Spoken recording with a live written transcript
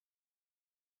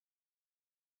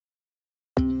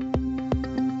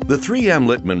The 3M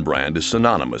Littmann brand is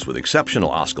synonymous with exceptional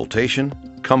auscultation,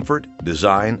 comfort,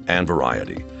 design, and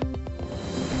variety.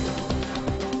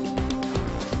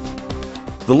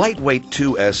 The lightweight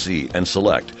 2SE and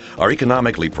Select are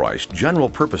economically priced,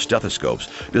 general-purpose stethoscopes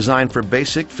designed for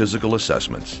basic physical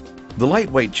assessments. The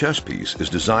lightweight chest piece is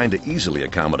designed to easily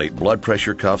accommodate blood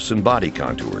pressure cuffs and body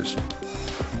contours.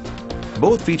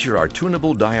 Both feature our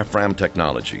tunable diaphragm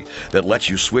technology that lets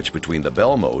you switch between the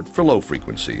bell mode for low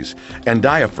frequencies and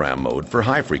diaphragm mode for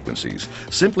high frequencies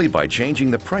simply by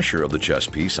changing the pressure of the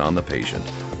chest piece on the patient.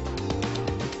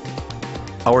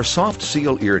 Our soft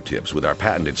seal ear tips with our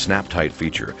patented snap-tight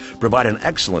feature provide an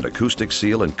excellent acoustic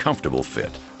seal and comfortable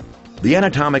fit. The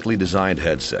anatomically designed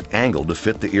headset, angled to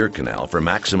fit the ear canal for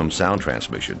maximum sound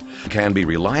transmission, can be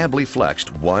reliably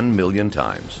flexed 1 million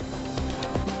times.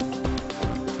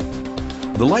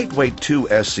 The lightweight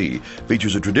 2SE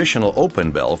features a traditional open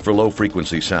bell for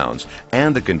low-frequency sounds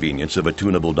and the convenience of a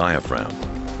tunable diaphragm.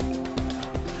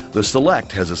 The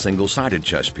Select has a single-sided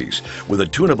chest piece with a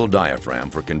tunable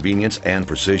diaphragm for convenience and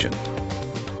precision.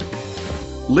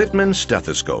 Littmann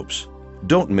stethoscopes.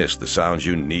 Don't miss the sounds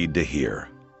you need to hear.